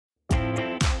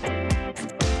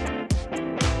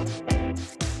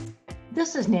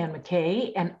This is Nan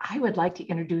McKay, and I would like to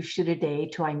introduce you today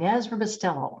to Inez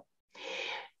Ribustello.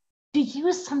 Do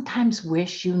you sometimes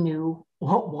wish you knew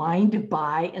what wine to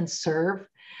buy and serve?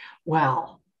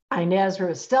 Well, Inez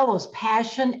Ribustello's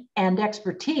passion and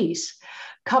expertise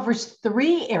covers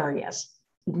three areas: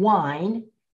 wine,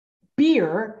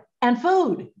 beer, and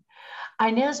food.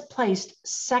 Inez placed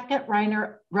second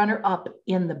runner-up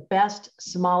in the Best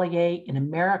Sommelier in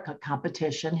America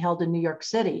competition held in New York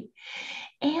City.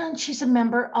 And she's a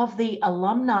member of the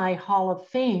Alumni Hall of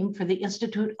Fame for the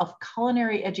Institute of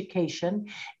Culinary Education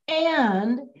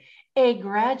and a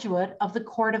graduate of the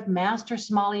Court of Master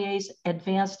Sommeliers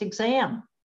Advanced Exam.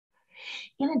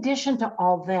 In addition to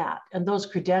all that and those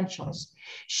credentials,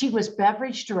 she was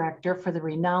beverage director for the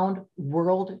renowned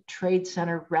World Trade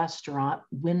Center restaurant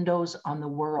Windows on the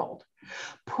World,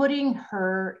 putting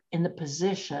her in the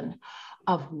position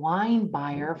of wine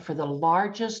buyer for the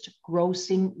largest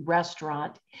grossing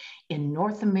restaurant in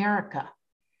North America.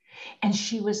 And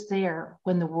she was there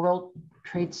when the World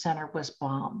Trade Center was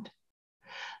bombed.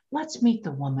 Let's meet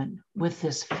the woman with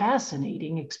this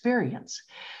fascinating experience.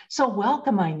 So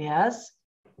welcome, Inez.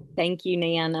 Thank you,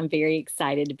 Nan. I'm very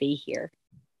excited to be here.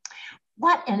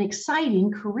 What an exciting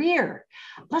career.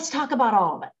 Let's talk about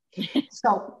all of it.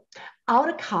 So out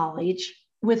of college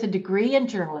with a degree in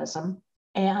journalism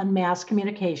and mass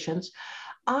communications,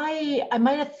 I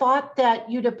might have thought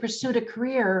that you'd have pursued a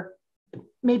career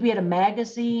maybe at a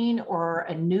magazine or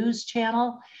a news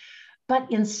channel,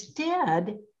 but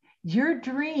instead, your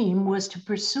dream was to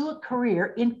pursue a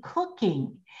career in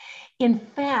cooking. In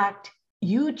fact,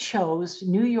 you chose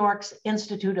New York's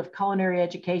Institute of Culinary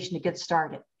Education to get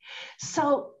started.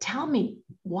 So tell me,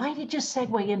 why did you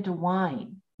segue into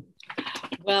wine?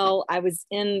 Well, I was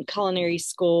in culinary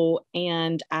school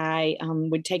and I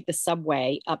would take the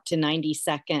subway up to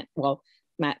 92nd. Well,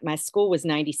 my school was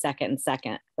 92nd and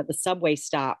 2nd, but the subway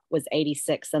stop was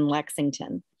 86th and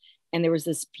Lexington. And there was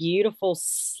this beautiful,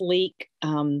 sleek,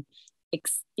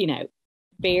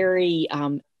 very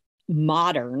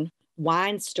modern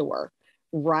wine store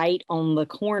right on the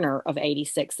corner of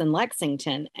 86th and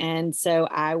Lexington. And so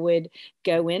I would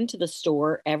go into the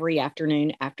store every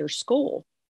afternoon after school.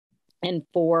 And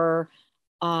for,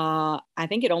 I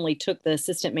think it only took the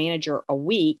assistant manager a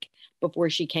week before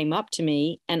she came up to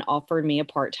me and offered me a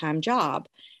part-time job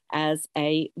as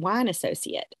a wine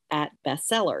associate at Best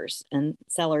Cellars. And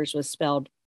Cellars was spelled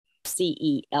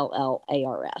Cellars.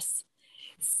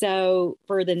 So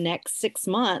for the next 6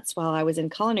 months while I was in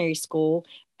culinary school,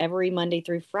 every Monday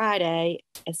through Friday,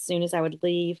 as soon as I would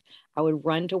leave, I would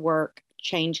run to work,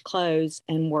 change clothes,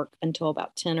 and work until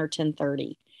about 10 or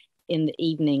 10:30 in the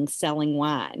evening selling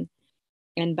wine.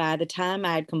 And by the time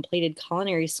I had completed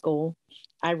culinary school,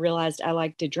 I realized I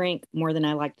liked to drink more than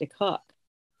I liked to cook.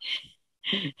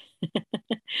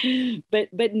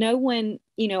 but no one,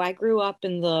 I grew up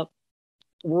in the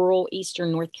rural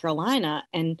Eastern North Carolina,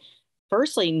 and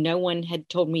firstly, no one had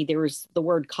told me there was the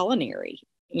word culinary.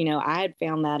 I had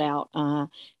found that out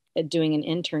doing an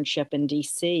internship in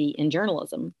DC in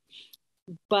journalism.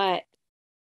 But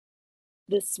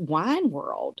this wine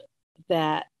world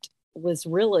that was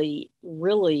really,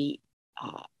 really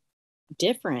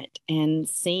different and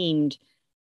seemed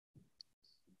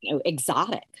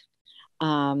exotic.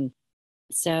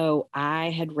 So I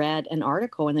had read an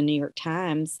article in the New York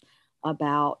Times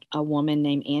about a woman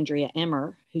named Andrea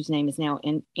Emmer, whose name is now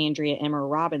Andrea Emmer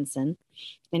Robinson.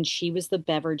 And she was the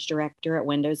beverage director at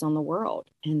Windows on the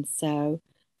World. And so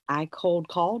I cold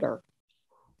called her.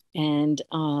 And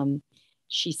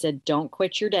she said, don't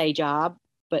quit your day job,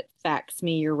 but fax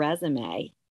me your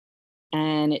resume.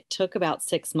 And it took about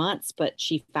 6 months, but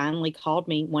she finally called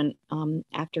me one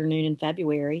afternoon in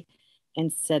February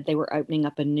and said they were opening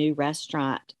up a new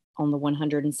restaurant on the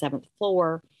 107th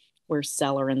floor where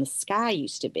Cellar in the Sky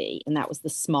used to be. And that was the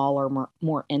smaller,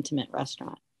 more intimate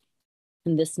restaurant.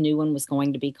 And this new one was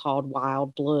going to be called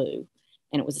Wild Blue.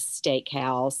 And it was a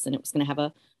steakhouse, and it was going to have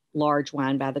a large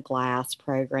wine by the glass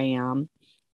program.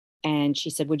 And she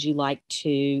said, would you like to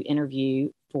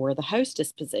interview for the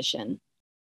hostess position?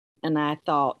 And I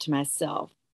thought to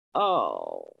myself,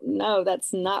 oh, no,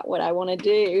 that's not what I want to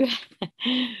do.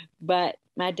 But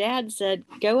my dad said,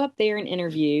 go up there and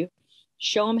interview,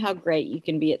 show them how great you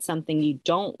can be at something you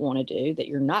don't want to do, that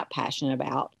you're not passionate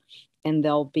about. And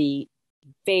they'll be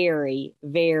very,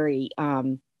 very,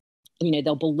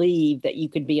 they'll believe that you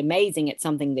could be amazing at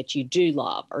something that you do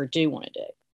love or do want to do.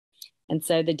 And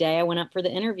so the day I went up for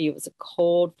the interview, it was a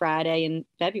cold Friday in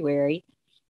February.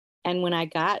 And when I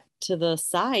got to the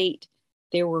site,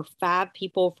 there were 5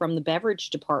 people from the beverage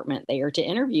department there to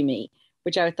interview me,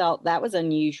 which I thought that was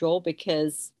unusual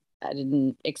because I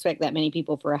didn't expect that many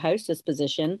people for a hostess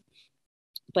position,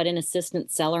 but an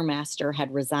assistant cellar master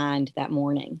had resigned that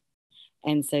morning.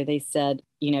 And so they said,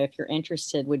 if you're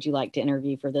interested, would you like to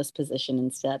interview for this position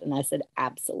instead? And I said,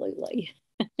 absolutely.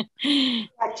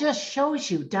 That just shows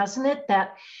you, doesn't it,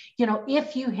 that,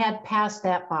 if you had passed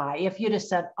that by, if you'd have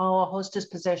said, oh, a hostess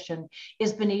position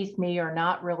is beneath me or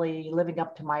not really living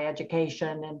up to my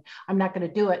education and I'm not going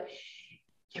to do it,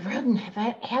 you wouldn't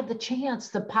have had the chance.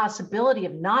 The possibility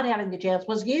of not having the chance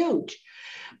was huge,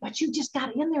 but you just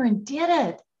got in there and did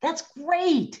it. That's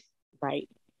great. Right.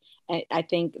 I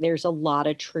think there's a lot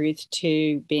of truth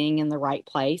to being in the right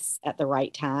place at the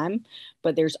right time,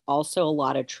 but there's also a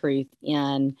lot of truth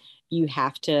in you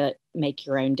have to make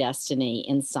your own destiny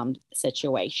in some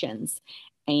situations.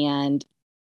 And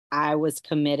I was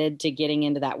committed to getting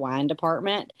into that wine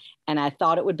department, and I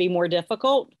thought it would be more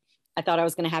difficult. I thought I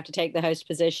was going to have to take the host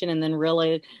position and then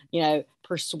really,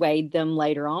 persuade them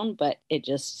later on. But it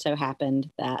just so happened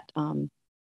that,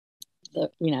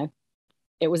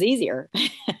 it was easier.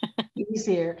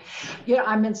 Easier.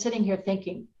 I've been sitting here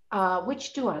thinking,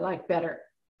 which do I like better,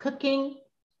 cooking/eating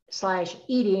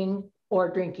or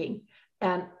drinking?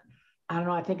 And I don't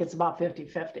know, I think it's about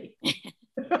 50-50.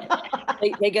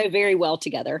 They go very well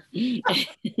together.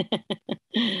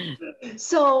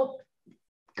 So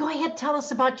go ahead, tell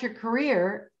us about your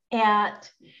career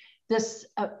at this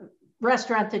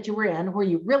restaurant that you were in, where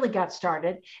you really got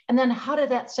started. And then how did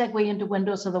that segue into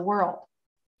Windows of the World?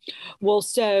 Well,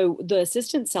 so the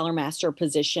assistant cellar master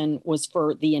position was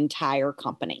for the entire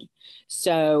company.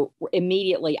 So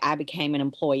immediately I became an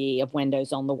employee of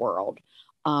Windows on the World.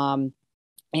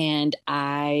 And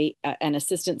an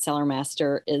assistant cellar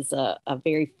master is a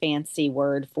very fancy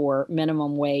word for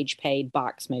minimum wage paid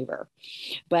box mover.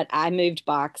 But I moved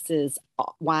boxes,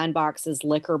 wine boxes,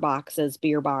 liquor boxes,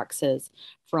 beer boxes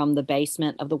from the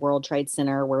basement of the World Trade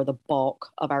Center, where the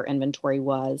bulk of our inventory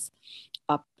was,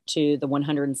 up to the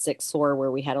 106th floor,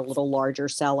 where we had a little larger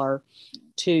cellar,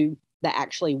 to the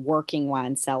actually working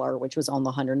wine cellar, which was on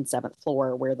the 107th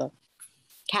floor, where the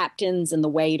captains and the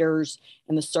waiters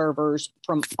and the servers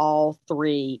from all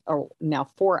three, or now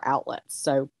 4 outlets.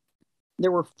 So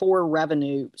there were 4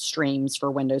 revenue streams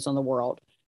for Windows on the World.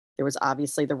 There was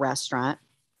obviously the restaurant,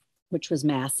 which was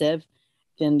massive.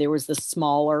 Then there was the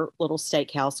smaller little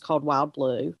steakhouse called Wild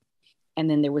Blue. And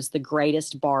then there was the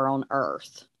greatest bar on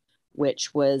earth,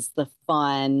 which was the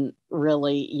fun,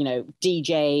 really,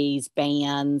 DJs,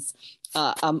 bands,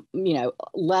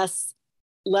 less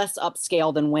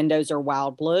upscale than Windows or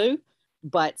Wild Blue,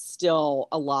 but still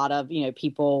a lot of,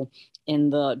 people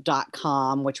in the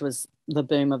 .com, which was the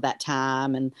boom of that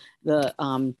time. And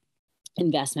the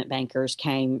investment bankers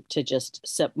came to just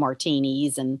sip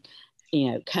martinis and,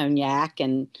 cognac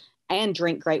and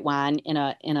drink great wine in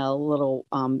a little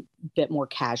bit more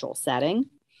casual setting.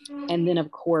 And then,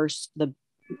 of course,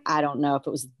 I don't know if it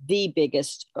was the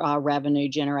biggest revenue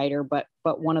generator, but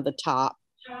one of the top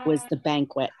was the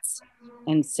banquets.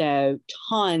 And so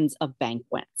tons of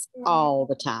banquets all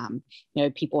the time.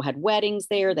 People had weddings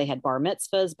there. They had bar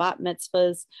mitzvahs, bat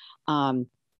mitzvahs,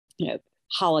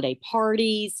 holiday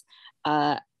parties.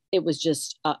 It was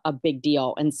just a big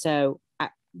deal. And so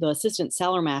the assistant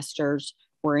cellar masters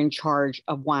were in charge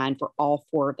of wine for all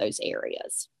 4 of those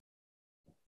areas.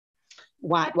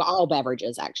 Wine, well, all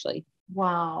beverages, actually.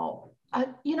 Wow. I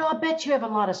bet you have a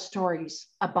lot of stories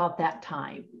about that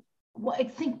time. Well,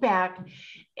 think back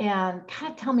and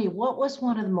kind of tell me, what was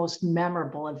one of the most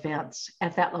memorable events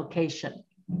at that location?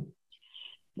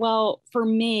 Well, for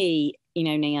me,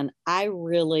 Nan, I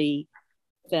really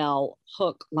fell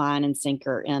hook, line, and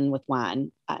sinker in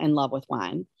love with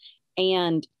wine,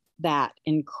 and that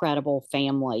incredible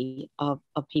family of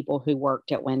people who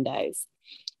worked at Windows.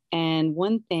 And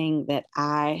one thing that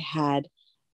I had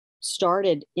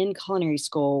started in culinary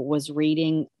school was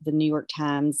reading the New York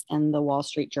Times and the Wall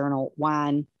Street Journal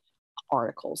wine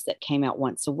articles that came out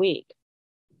once a week.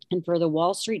 And for the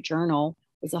Wall Street Journal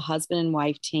was a husband and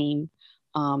wife team,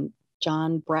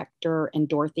 John Brechter and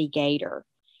Dorothy Gator.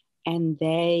 And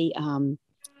they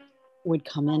would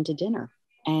come in to dinner.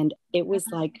 And it was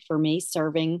like, for me,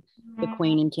 serving the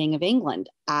Queen and King of England.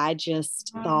 I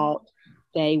just thought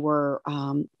they were,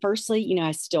 firstly,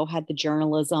 I still had the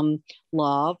journalism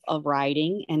love of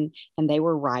writing, and they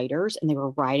were writers, and they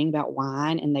were writing about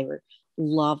wine, and they were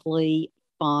lovely,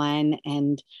 fun,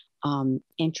 and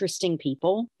interesting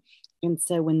people. And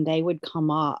so when they would come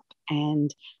up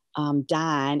and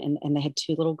dine, and they had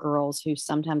 2 little girls who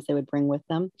sometimes they would bring with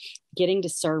them, getting to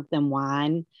serve them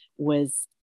wine was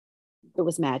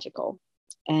magical.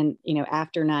 And,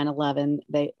 after 9/11,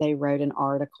 they wrote an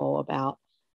article about,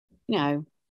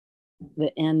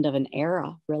 the end of an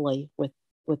era, really, with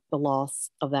the loss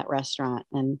of that restaurant.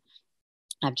 And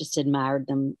I've just admired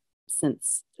them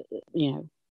since,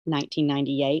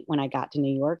 1998 when I got to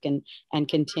New York, and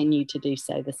continue to do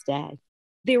so this day.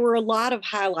 There were a lot of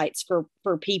highlights for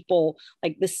people.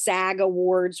 Like the SAG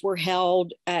Awards were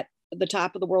held at the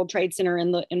top of the World Trade Center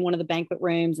in one of the banquet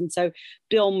rooms. And so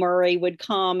Bill Murray would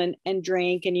come and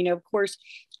drink. And, of course,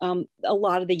 a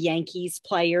lot of the Yankees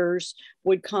players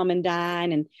would come and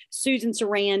dine, and Susan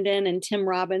Sarandon and Tim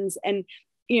Robbins. And,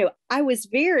 I was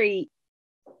very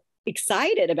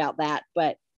excited about that,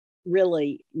 but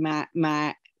really my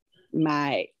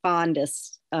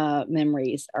fondest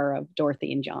memories are of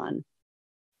Dorothy and John.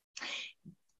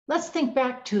 Let's think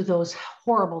back to those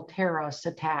horrible terrorist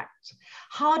attacks.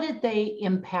 How did they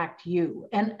impact you?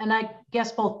 And I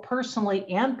guess both personally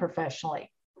and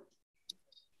professionally.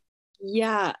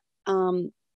 Yeah.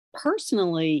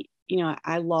 Personally,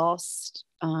 I lost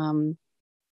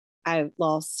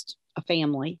a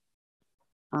family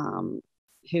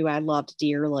who I loved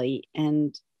dearly,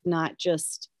 and not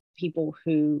just people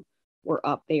who were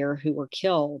up there who were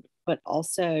killed, but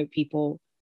also people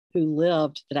who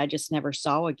lived that I just never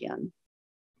saw again.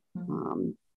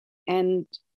 And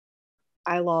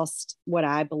I lost what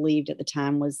I believed at the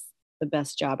time was the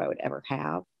best job I would ever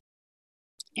have.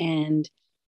 And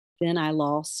then I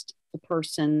lost the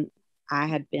person I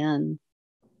had been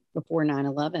before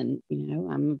 9/11.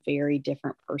 I'm a very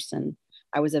different person.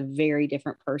 I was a very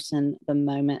different person the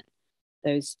moment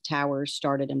those towers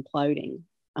started imploding.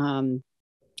 And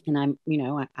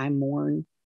I mourn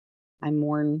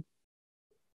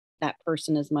that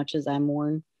person as much as I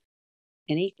mourn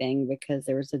anything, because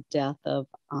there was a death of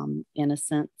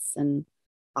innocence and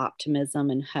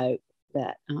optimism and hope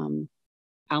that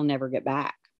I'll never get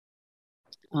back.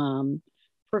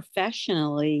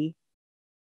 Professionally,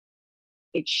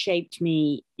 it shaped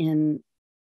me in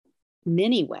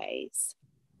many ways.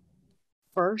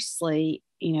 Firstly,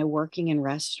 working in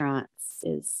restaurants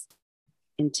is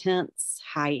intense,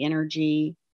 high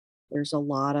energy. There's a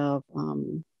lot of,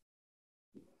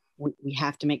 we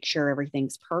have to make sure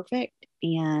everything's perfect.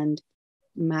 And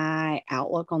my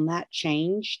outlook on that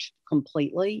changed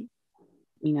completely.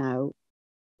 The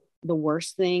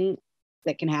worst thing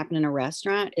that can happen in a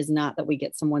restaurant is not that we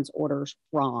get someone's orders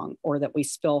wrong, or that we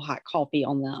spill hot coffee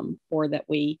on them, or that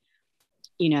we,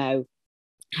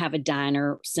 have a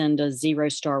diner send a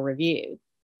 0-star review.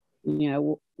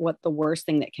 What the worst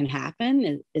thing that can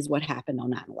happen is what happened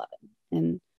on 9/11.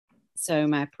 And so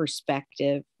my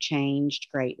perspective changed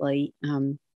greatly.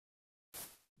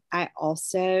 I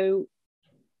also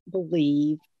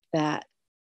believe that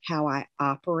how I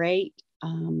operate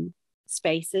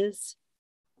spaces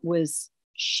was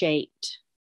shaped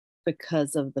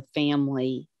because of the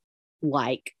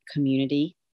family-like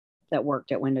community that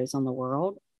worked at Windows on the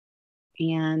World,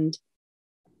 and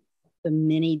the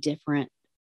many different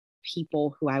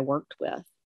people who I worked with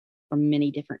from many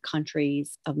different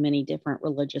countries, of many different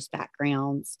religious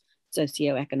backgrounds,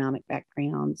 socioeconomic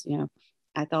backgrounds.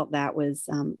 I thought that was,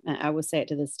 I will say it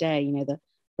to this day,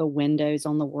 the Windows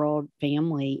on the World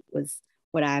family was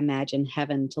what I imagined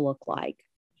heaven to look like.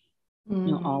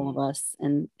 All of us.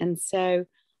 And so,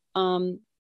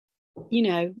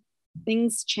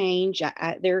 things change.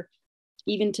 There,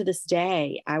 even to this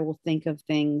day, I will think of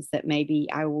things that maybe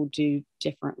I will do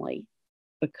differently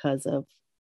because of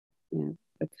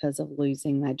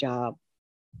losing my job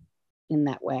in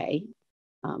that way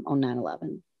on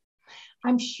 9/11.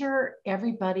 I'm sure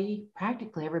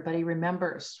practically everybody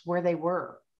remembers where they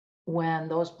were when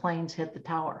those planes hit the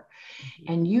tower.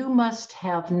 And you must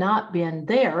have not been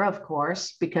there, of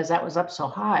course, because that was up so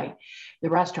high,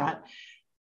 the restaurant.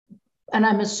 And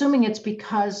I'm assuming it's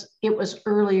because it was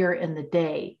earlier in the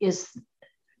day.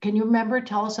 Can you remember?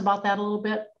 Tell us about that a little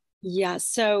bit. Yeah.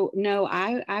 So no,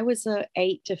 I was a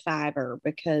 8 to 5er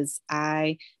because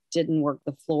I didn't work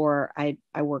the floor. I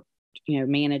worked,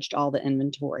 managed all the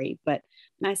inventory. But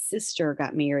my sister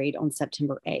got married on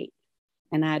September 8th,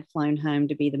 and I had flown home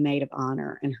to be the maid of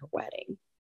honor in her wedding.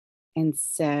 And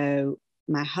so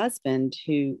my husband,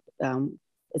 who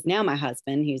is now my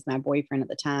husband, he was my boyfriend at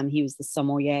the time, he was the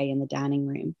sommelier in the dining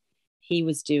room. He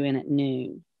was due in at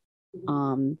noon.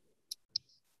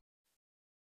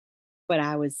 But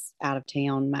I was out of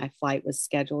town. My flight was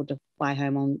scheduled to fly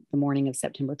home on the morning of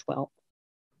September 12th,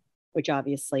 which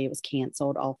obviously it was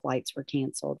canceled. All flights were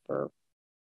canceled for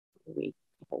a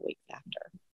couple weeks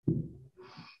after.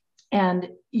 And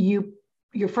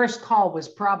your first call was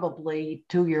probably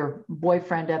to your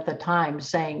boyfriend at the time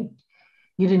saying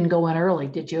you didn't go in early,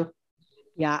 did you?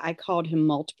 Yeah, I called him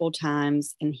multiple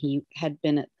times, and he had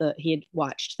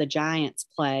watched the Giants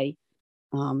play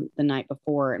the night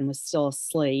before and was still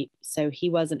asleep. So he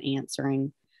wasn't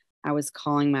answering. I was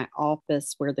calling my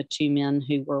office where the two men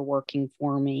who were working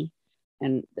for me,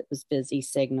 and it was busy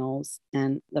signals.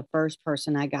 And the first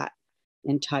person I got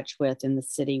in touch with in the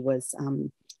city was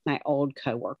my old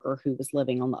coworker who was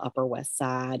living on the Upper West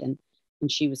Side, and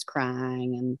she was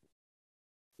crying.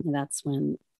 And that's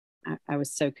when I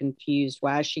was so confused.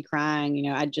 Why is she crying? You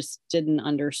know, I just didn't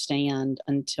understand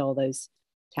until those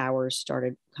towers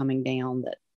started coming down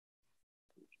that,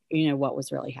 you know, what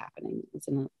was really happening. I was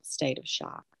in a state of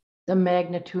shock. The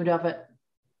magnitude of it.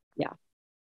 Yeah.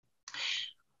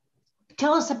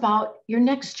 Tell us about your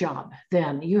next job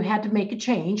then. You had to make a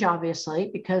change, obviously,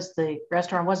 because the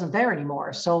restaurant wasn't there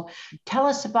anymore. So tell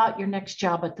us about your next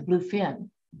job at the Bluefin.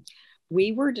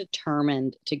 We were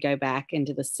determined to go back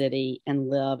into the city and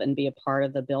live and be a part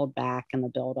of the build back and the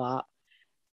build up.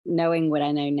 Knowing what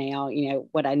I know now, you know,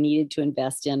 what I needed to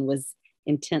invest in was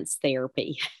intense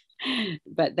therapy,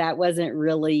 but that wasn't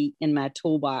really in my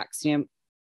toolbox. You know,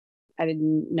 I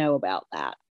didn't know about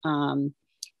that.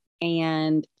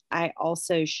 And I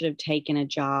also should have taken a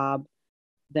job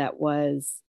that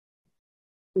was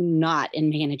not in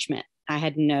management. I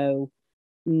had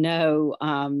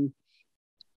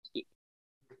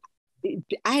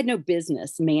I had no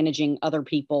business managing other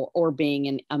people or being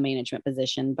in a management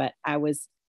position, but I was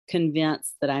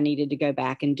convinced that I needed to go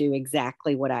back and do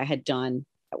exactly what I had done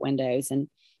at Windows, and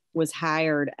was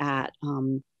hired at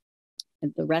the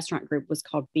restaurant group was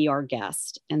called Be Our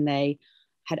Guest, and they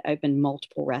had opened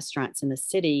multiple restaurants in the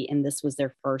city, and this was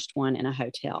their first one in a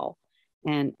hotel.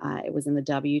 And it was in the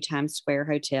W Times Square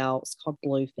Hotel. It was called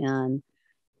Bluefin.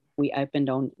 We opened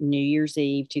on New Year's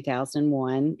Eve,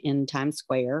 2001 in Times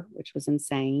Square, which was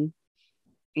insane.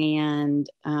 And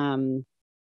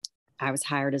I was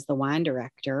hired as the wine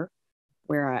director,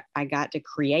 where I got to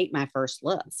create my first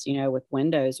list. You know, with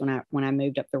Windows, when I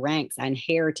moved up the ranks, I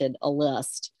inherited a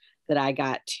list that I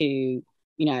got to, you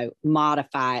know,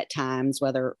 modify at times,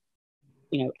 whether,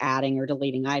 you know, adding or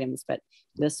deleting items. But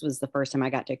this was the first time I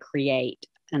got to create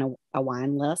a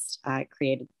wine list. I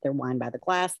created their wine by the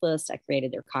glass list. I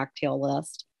created their cocktail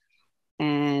list,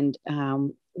 and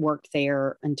worked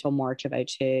there until March of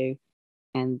 2002.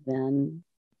 And then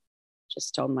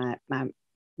just told my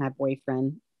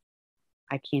boyfriend,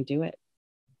 I can't do it.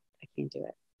 I can't do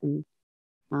it.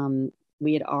 And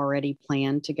we had already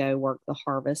planned to go work the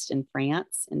harvest in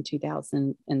France in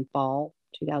fall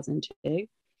 2002.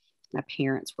 My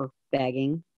parents were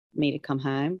begging me to come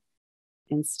home.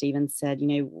 And Stephen said, you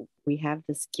know, we have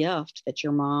this gift that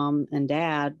your mom and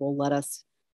dad will let us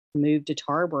move to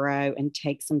Tarboro and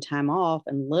take some time off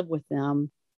and live with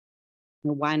them.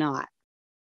 Well, why not?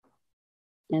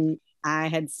 And I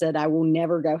had said, I will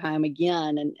never go home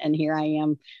again. And here I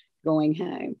am going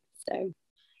home. So,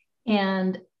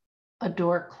 and a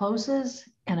door closes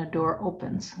and a door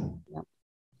opens.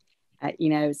 Yep. You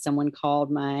know, someone called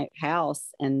my house,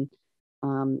 and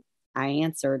I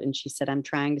answered, and she said, I'm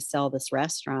trying to sell this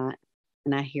restaurant,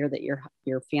 and I hear that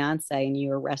your fiance and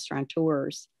you are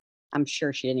restaurateurs. I'm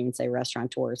sure she didn't even say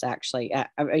restaurateurs, actually.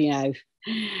 You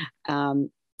know,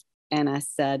 and I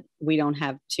said, we don't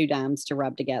have two dimes to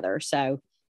rub together. So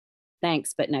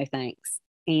thanks, but no thanks.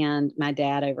 And my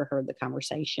dad overheard the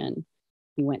conversation.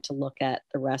 He went to look at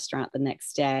the restaurant the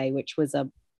next day, which was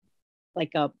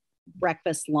like a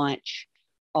breakfast lunch.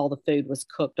 All the food was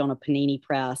cooked on a panini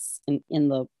press in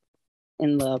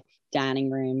the dining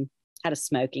room. Had a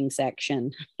smoking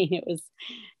section. It was,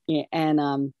 yeah.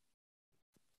 And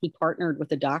he partnered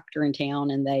with a doctor in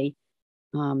town, and they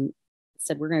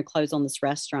said, we're going to close on this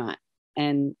restaurant.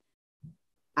 And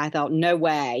I thought, no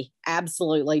way,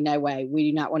 absolutely no way. We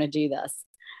do not want to do this.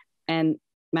 And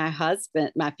my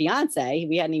husband, my fiance,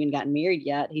 we hadn't even gotten married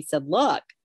yet. He said, look,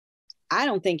 I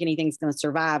don't think anything's going to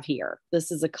survive here.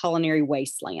 This is a culinary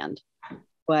wasteland,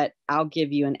 but I'll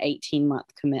give you an 18-month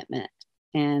commitment.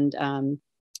 And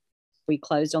we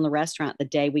closed on the restaurant the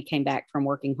day we came back from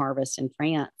working harvest in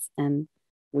France, and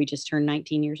we just turned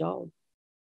 19 years old.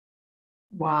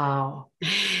 Wow.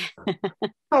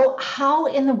 So how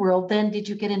in the world then did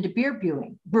you get into beer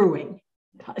brewing?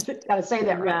 Gotta say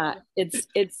that right. Yeah,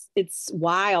 it's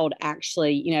wild,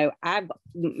 actually. You know,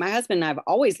 my husband and I've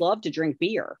always loved to drink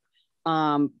beer,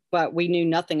 but we knew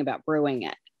nothing about brewing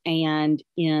it. And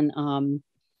in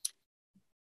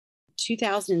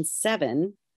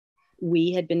 2007,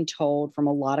 we had been told from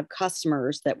a lot of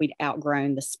customers that we'd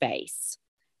outgrown the space,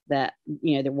 that,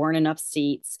 you know, there weren't enough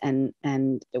seats, and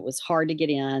it was hard to get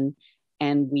in,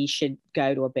 and we should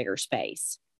go to a bigger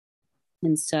space.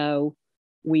 And so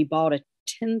we bought a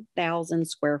 10,000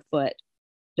 square foot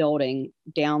building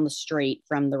down the street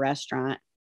from the restaurant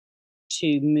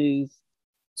to move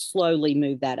slowly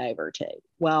moved that over to.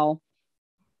 Well,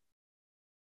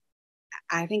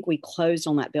 I think we closed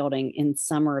on that building in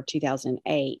summer of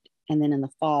 2008. And then in the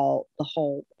fall, the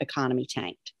whole economy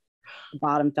tanked. The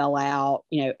bottom fell out,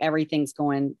 everything's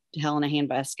going to hell in a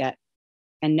handbasket.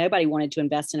 And nobody wanted to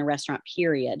invest in a restaurant,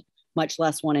 period, much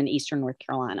less one in Eastern North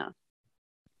Carolina.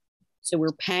 So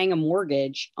we're paying a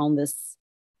mortgage on this,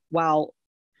 while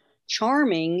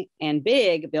charming and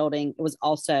big building, it was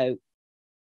also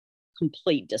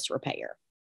complete disrepair.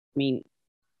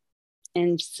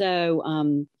 And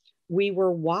so we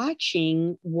were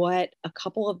watching what a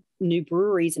couple of new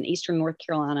breweries in Eastern North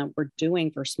Carolina were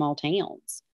doing for small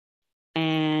towns.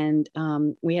 And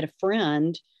we had a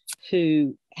friend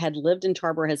who had lived in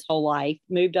Tarboro his whole life,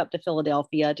 moved up to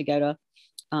Philadelphia to go to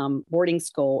boarding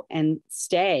school, and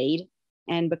stayed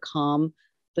and become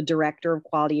the director of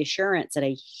quality assurance at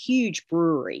a huge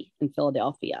brewery in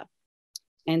Philadelphia.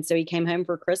 And so he came home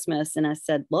for Christmas, and I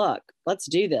said, look, let's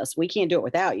do this. We can't do it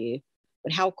without you,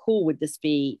 but how cool would this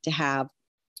be to have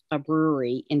a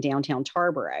brewery in downtown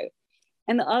Tarboro?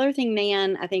 And the other thing,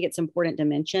 Nan, I think it's important to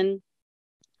mention,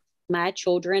 my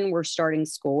children were starting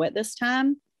school at this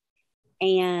time.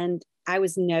 And I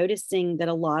was noticing that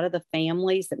a lot of the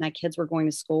families that my kids were going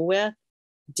to school with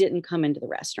didn't come into the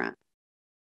restaurant.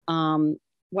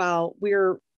 While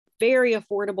we're very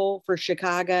affordable for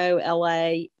Chicago,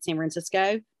 LA, San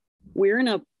Francisco, we're in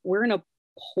a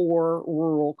poor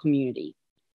rural community,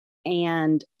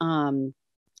 and a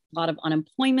lot of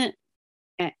unemployment,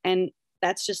 and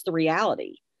that's just the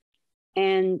reality.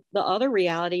 And the other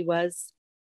reality was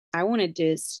I wanted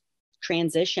to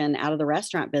transition out of the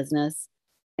restaurant business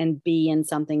and be in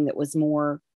something that was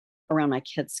more around my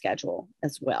kids' schedule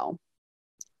as well,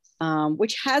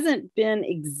 which hasn't been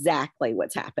exactly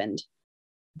what's happened.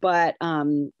 But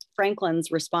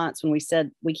Franklin's response when we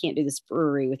said, we can't do this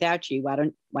brewery without you, why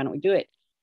don't we do it?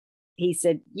 He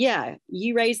said, yeah,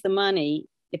 you raise the money.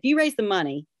 If you raise the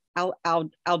money,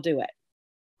 I'll do it.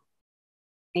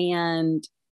 And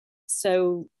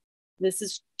so this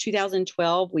is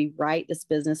 2012. We write this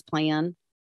business plan.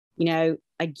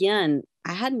 Again,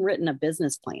 I hadn't written a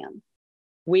business plan.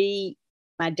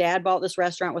 My dad bought this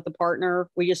restaurant with a partner.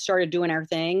 We just started doing our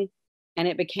thing, and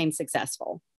it became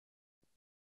successful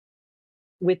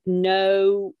with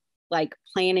no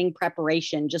planning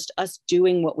preparation, just us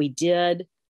doing what we did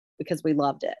because we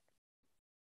loved it.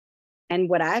 And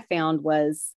what I found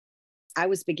was I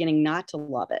was beginning not to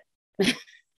love it.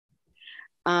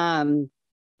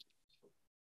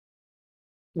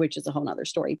 Which is a whole nother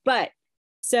story. But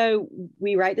so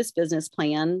we write this business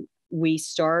plan. We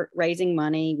start raising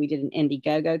money. We did an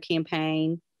Indiegogo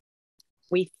campaign.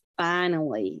 We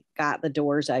finally got the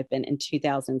doors open in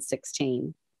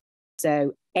 2016.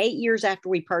 So 8 years after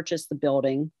we purchased the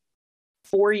building,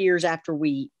 4 years after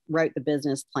we wrote the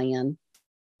business plan,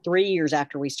 3 years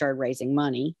after we started raising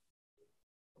money.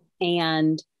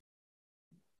 And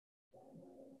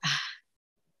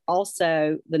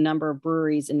also the number of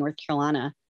breweries in North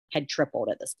Carolina had tripled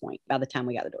at this point by the time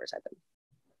we got the doors open.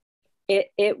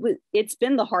 It's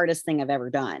been the hardest thing I've ever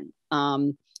done.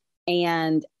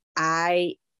 And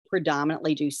I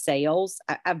predominantly do sales.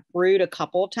 I've brewed a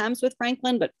couple of times with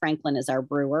Franklin, but Franklin is our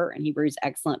brewer and he brews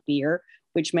excellent beer,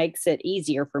 which makes it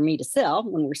easier for me to sell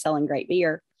when we're selling great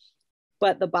beer.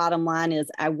 But the bottom line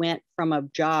is I went from a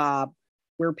job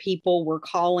where people were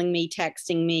calling me,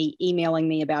 texting me, emailing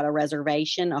me about a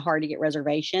reservation, a hard to get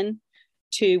reservation,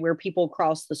 to where people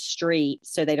cross the street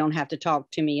so they don't have to talk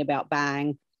to me about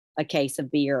buying a case of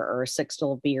beer or a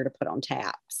sixtel of beer to put on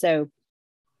tap. So,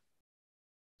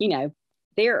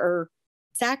 there are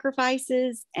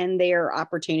sacrifices and there are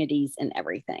opportunities in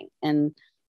everything. And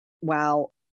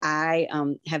while I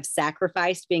have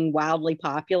sacrificed being wildly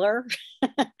popular,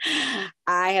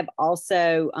 I have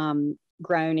also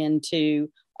grown into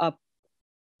a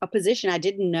position I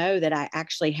didn't know that I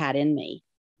actually had in me.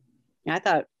 I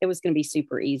thought it was going to be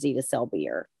super easy to sell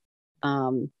beer.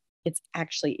 It's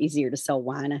actually easier to sell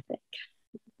wine, I think.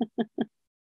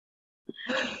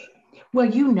 Well,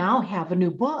 you now have a new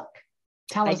book.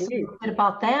 Tell us a little bit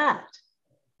about that.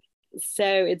 So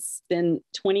it's been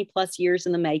 20 plus years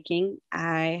in the making.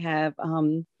 I have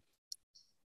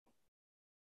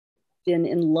been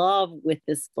in love with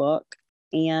this book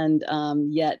and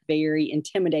yet very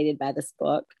intimidated by this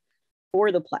book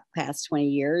for the past 20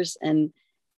 years and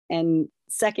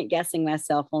second guessing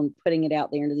myself on putting it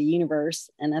out there into the universe.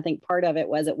 And I think part of it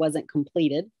was it wasn't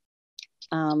completed.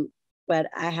 But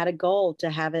I had a goal to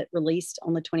have it released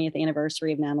on the 20th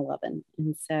anniversary of 9/11.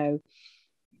 And so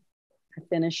I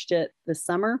finished it this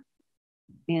summer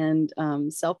and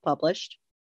self-published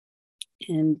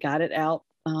and got it out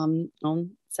on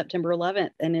September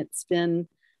 11th. And it's been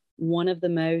one of the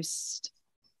most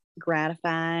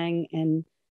gratifying and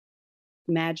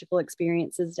magical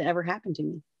experiences to ever happen to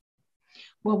me.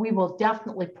 Well, we will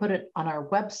definitely put it on our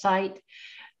website,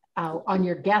 on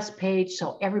your guest page,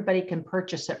 so everybody can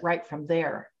purchase it right from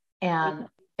there. And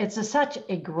it's such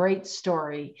a great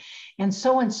story and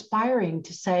so inspiring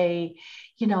to say,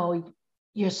 you know,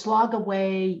 you slog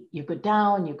away, you go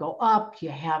down, you go up,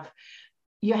 you have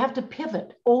to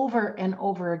pivot over and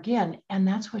over again. And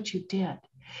that's what you did.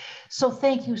 So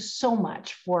thank you so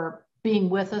much for being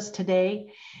with us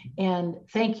today. And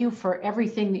thank you for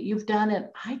everything that you've done. And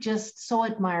I just so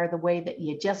admire the way that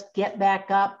you just get back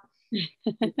up,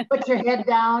 put your head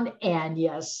down, and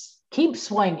yes, keep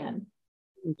swinging.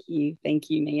 Thank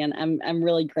you, Nan. I'm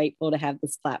really grateful to have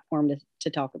this platform to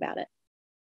talk about it.